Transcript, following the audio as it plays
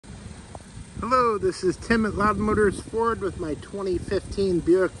Hello, this is Tim at Loud Motors Ford with my 2015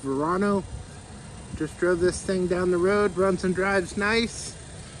 Buick Verano. Just drove this thing down the road, runs and drives nice.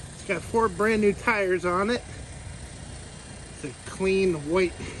 It's got 4 brand new tires on it. It's a clean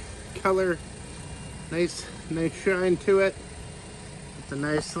white color, nice shine to it. With the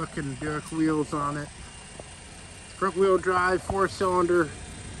nice looking Buick wheels on it. Front wheel drive, 4-cylinder,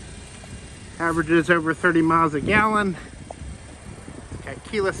 averages over 30 miles a gallon. Got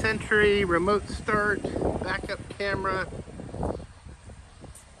keyless entry, remote start, backup camera.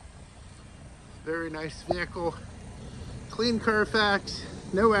 Very nice vehicle. Clean Carfax,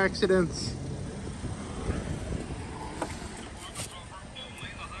 no accidents.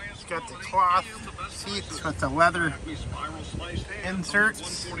 It's got the cloth seats with the leather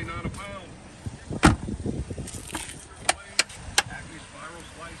inserts.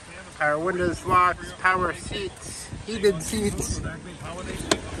 Power windows, locks, power seats, heated seats.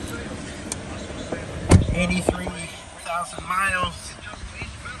 83,000 miles.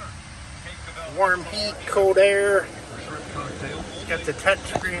 Warm heat, cold air. Got the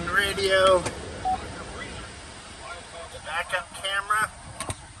touchscreen radio. Backup camera.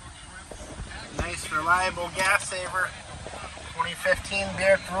 Nice, reliable gas saver. 2015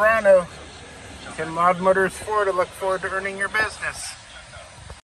 Buick Verano. Tim Loud Motors Ford. I look forward to earning your business.